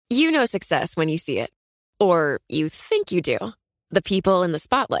You know success when you see it. Or you think you do. The people in the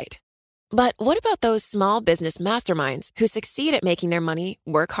spotlight. But what about those small business masterminds who succeed at making their money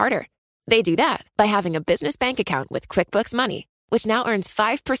work harder? They do that by having a business bank account with QuickBooks Money, which now earns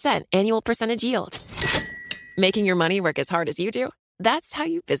 5% annual percentage yield. Making your money work as hard as you do? That's how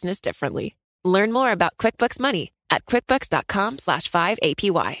you business differently. Learn more about QuickBooks Money at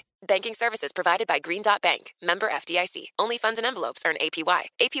quickbooks.com/5APY. Banking services provided by Green Dot Bank. Member FDIC. Only funds and envelopes earn APY.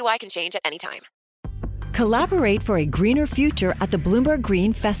 APY can change at any time. Collaborate for a greener future at the Bloomberg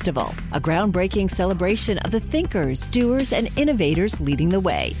Green Festival, a groundbreaking celebration of the thinkers, doers, and innovators leading the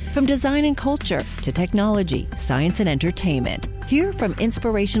way. From design and culture to technology, science, and entertainment. Hear from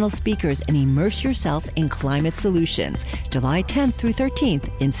inspirational speakers and immerse yourself in climate solutions. July 10th through 13th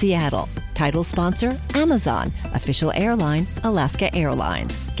in Seattle. Title sponsor, Amazon. Official airline, Alaska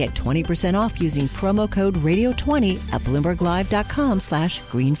Airlines. Get 20% off using promo code Radio20 at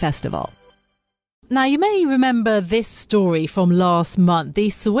BloombergLive.com/Green Festival. Now, you may remember this story from last month. The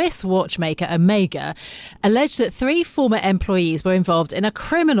Swiss watchmaker Omega alleged that 3 former employees were involved in a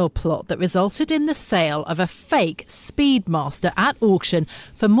criminal plot that resulted in the sale of a fake Speedmaster at auction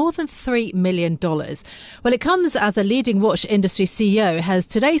for more than $3 million. Well, it comes as a leading watch industry CEO has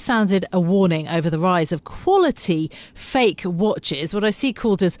today sounded a warning over the rise of quality fake watches, what I see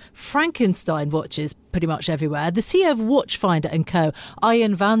called as Frankenstein watches, pretty much everywhere. The CEO of Watchfinder & Co.,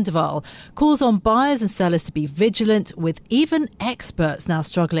 Ian van der Waal, calls on buyers and sellers to be vigilant, with even experts now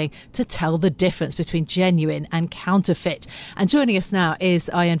struggling to tell the difference between genuine and counterfeit. And joining us now is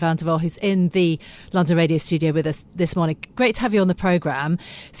Ian van der Waal, who's in the London radio studio with us this morning. Great to have you on the programme.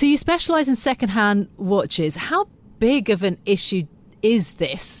 So you specialise in second-hand watches. How big of an issue is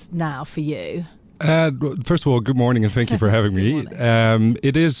this now for you? First of all, good morning and thank you for having me.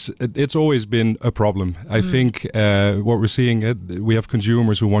 It's always been a problem. I think what we're seeing, we have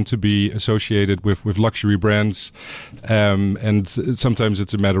consumers who want to be associated with luxury brands, and sometimes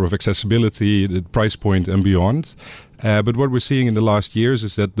it's a matter of accessibility, the price point and beyond. But what we're seeing in the last years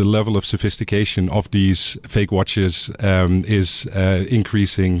is that the level of sophistication of these fake watches is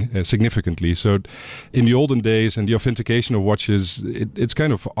increasing significantly. So in the olden days, and the authentication of watches, it's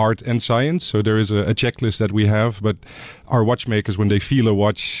kind of art and science. So there is a checklist that we have, but our watchmakers, when they feel a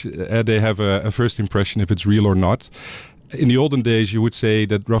watch, they have a first impression if it's real or not. In the olden days, you would say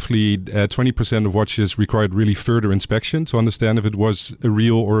that roughly 20% of watches required really further inspection to understand if it was a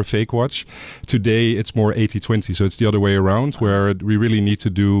real or a fake watch. Today, it's more 80-20, so it's the other way around, where we really need to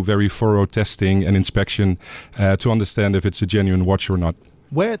do very thorough testing and inspection to understand if it's a genuine watch or not.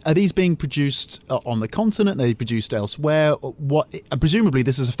 Where are these being produced on the continent? Are they produced elsewhere? Presumably,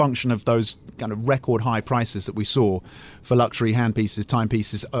 this is a function of those kind of record high prices that we saw for luxury handpieces,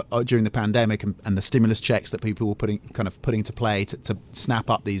 timepieces during the pandemic, and the stimulus checks that people were putting into play to snap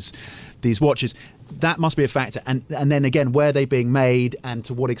up these watches. That must be a factor. And then again, where are they being made, and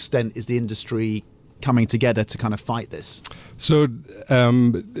to what extent is the industry coming together to kind of fight this? So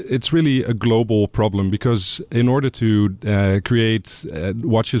it's really a global problem, because in order to create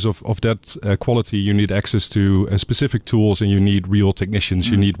watches of that quality, you need access to specific tools, and you need real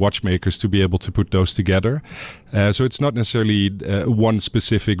technicians. You need watchmakers to be able to put those together. So it's not necessarily one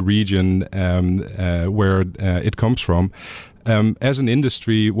specific region where it comes from. As an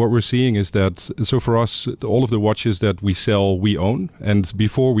industry, what we're seeing is that, so for us, all of the watches that we sell, we own. And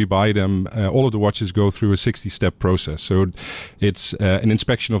before we buy them, all of the watches go through a 60-step process. So it's an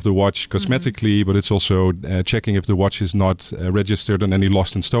inspection of the watch cosmetically, but it's also checking if the watch is not registered on any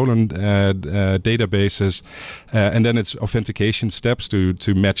lost and stolen databases. And then it's authentication steps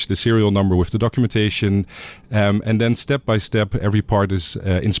to match the serial number with the documentation. And then step by step, every part is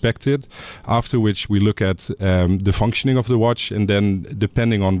inspected, after which we look at the functioning of the watch. And then,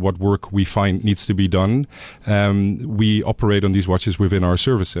 depending on what work we find needs to be done, we operate on these watches within our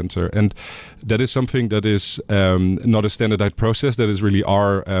service center. And that is something that is not a standardized process. That is really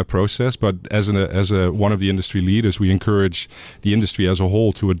our process. But as one of the industry leaders, we encourage the industry as a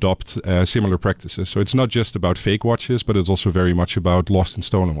whole to adopt similar practices. So it's not just about fake watches, but it's also very much about lost and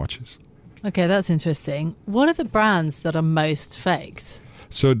stolen watches. Okay, that's interesting. What are the brands that are most faked?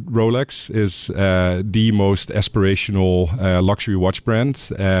 So Rolex is the most aspirational luxury watch brand,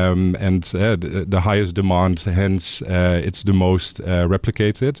 and the highest demand, hence it's the most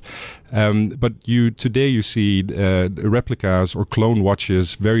replicated. But today you see replicas or clone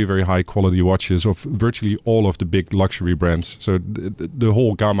watches, very, very high quality watches of virtually all of the big luxury brands. So the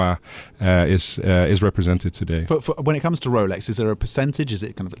whole gamma is represented today. When it comes to Rolex, is there a percentage? Is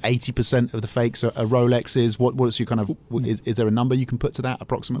it kind of 80% of the fakes are Rolexes? What's your kind of is there a number you can put to that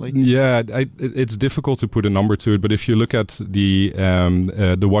approximately? Yeah, it's difficult to put a number to it, but if you look at the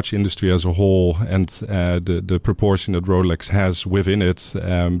watch industry as a whole and the proportion that Rolex has within it,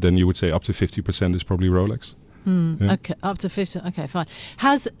 then you would say up to 50% is probably Rolex. Yeah. Okay, up to 50. Okay, fine.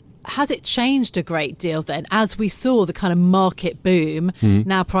 Has it changed a great deal then? As we saw the kind of market boom,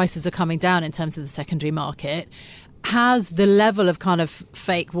 now prices are coming down in terms of the secondary market. Has the level of kind of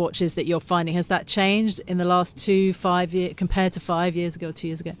fake watches that you're finding, has that changed in the last 5 years compared to 5 years ago, 2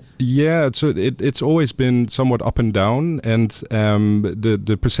 years ago? Yeah, so it's always been somewhat up and down, and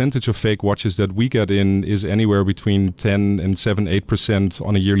the percentage of fake watches that we get in is anywhere between 10 and 8%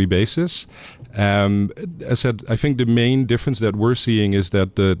 on a yearly basis. As I said, I think the main difference that we're seeing is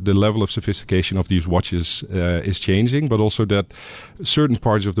that the level of sophistication of these watches is changing, but also that certain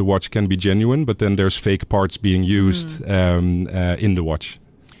parts of the watch can be genuine, but then there's fake parts being used in the watch.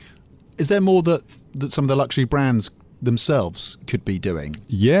 Is there more that some of the luxury brands themselves could be doing?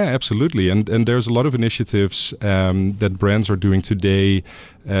 Yeah, absolutely. And there's a lot of initiatives that brands are doing today,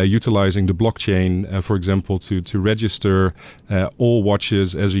 utilizing the blockchain, for example, to register all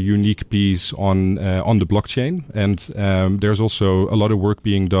watches as a unique piece on the blockchain. And there's also a lot of work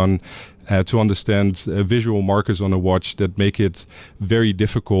being done to understand visual markers on a watch that make it very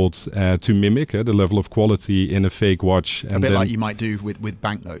difficult to mimic the level of quality in a fake watch. And a bit like you might do with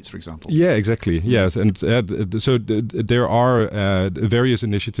banknotes, for example. Yeah, exactly. Yes. And so there are various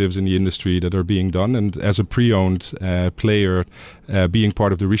initiatives in the industry that are being done. And as a pre-owned player, being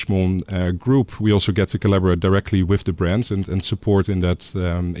part of the Richemont group, we also get to collaborate directly with the brands and support in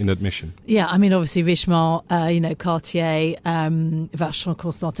that mission. Yeah, I mean, obviously Richemont, Cartier, Vacheron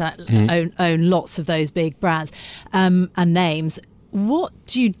Constantin own lots of those big brands and names. What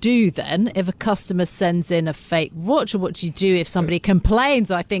do you do then if a customer sends in a fake watch, or what do you do if somebody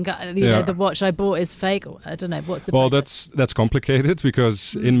complains? I think the watch I bought is fake. I don't know. What's the process? That's complicated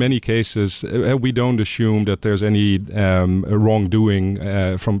because in many cases we don't assume that there's any wrongdoing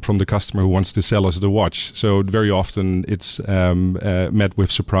from the customer who wants to sell us the watch. So very often it's met with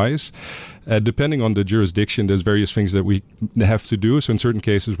surprise. Depending on the jurisdiction, there's various things that we have to do. So in certain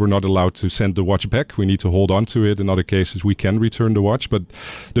cases, we're not allowed to send the watch back. We need to hold on to it. In other cases, we can return the watch. But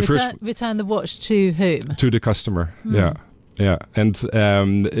return the watch to whom? To the customer. Yeah. Yeah, and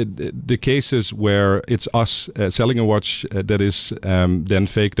the cases where it's us selling a watch that is then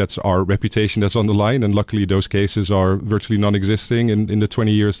fake, that's our reputation that's on the line, and luckily those cases are virtually non-existing in the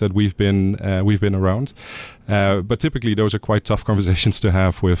 20 years that we've been around. But typically those are quite tough conversations to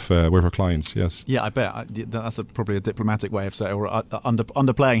have with our clients. Yes. Yeah, I bet that's probably a diplomatic way of saying, or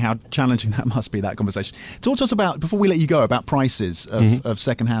underplaying how challenging that must be, that conversation. Talk to us about, before we let you go, about prices of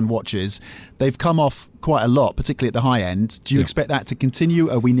second-hand watches. They've come off quite a lot, particularly at the high end. Do you expect that to continue?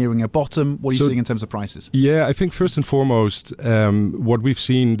 Are we nearing a bottom? What are you seeing in terms of prices? Yeah, I think first and foremost, what we've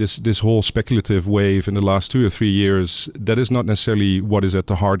seen, this whole speculative wave in the last 2 or 3 years, that is not necessarily what is at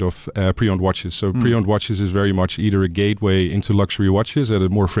the heart of pre-owned watches. So pre-owned watches is very much either a gateway into luxury watches at a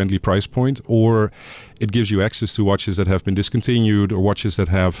more friendly price point, or it gives you access to watches that have been discontinued or watches that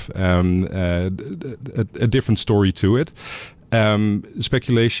have a different story to it.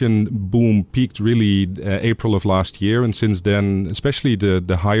 Speculation boom peaked really April of last year, and since then, especially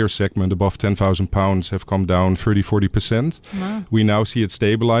the higher segment above £10,000 have come down 30-40%. Wow. We now see it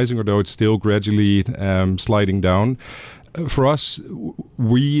stabilizing, although it's still gradually sliding down. For us,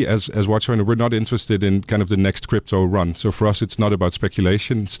 we as Watchfinder, we're not interested in kind of the next crypto run. So for us, it's not about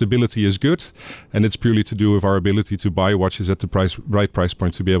speculation. Stability is good, and it's purely to do with our ability to buy watches at the right price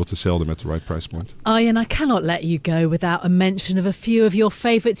point to be able to sell them at the right price point. Ian, I cannot let you go without a mention of a few of your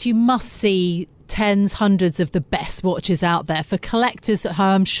favourites. You must see tens, hundreds of the best watches out there. For collectors at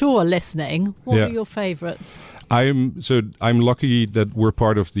home, I'm sure, listening, what are your favourites? I'm lucky that we're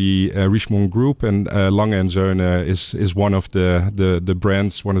part of the Richemont group, and Lange & Söhne is one of the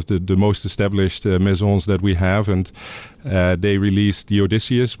brands, one of the most established maisons that we have, and they released the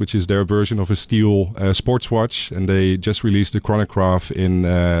Odysseus, which is their version of a steel sports watch, and they just released the Chronograph in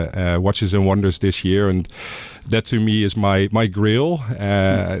Watches and Wonders this year, and that to me is my grail,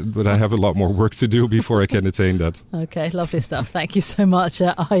 but I have a lot more work to do before I can attain that. Okay, lovely stuff. Thank you so much,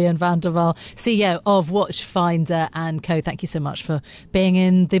 Ian van der Waal, CEO of Watchfinder & Co. Thank you so much for being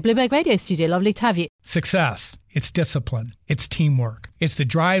in the Bloomberg Radio studio. Lovely to have you. Success. It's discipline. It's teamwork. It's the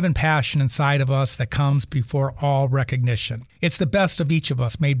drive and passion inside of us that comes before all recognition. It's the best of each of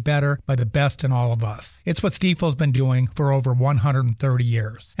us made better by the best in all of us. It's what Stifel's been doing for over 130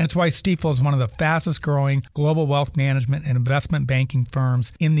 years. And it's why Stifel is one of the fastest growing global wealth management and investment banking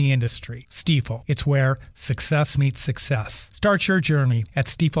firms in the industry. Stifel. It's where success meets success. Start your journey at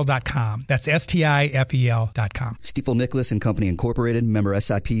stifel.com. That's STIFEL.com. Stifel Nicholas and Company Incorporated, member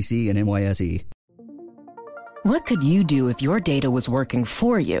SIPC and NYSE. What could you do if your data was working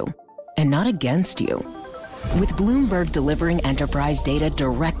for you and not against you? With Bloomberg delivering enterprise data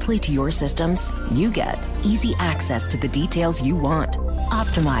directly to your systems, you get easy access to the details you want,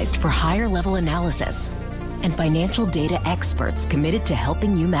 optimized for higher level analysis, and financial data experts committed to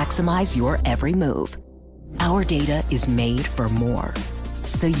helping you maximize your every move. Our data is made for more,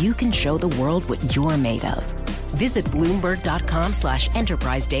 so you can show the world what you're made of. Visit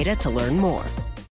Bloomberg.com/enterprise data to learn more.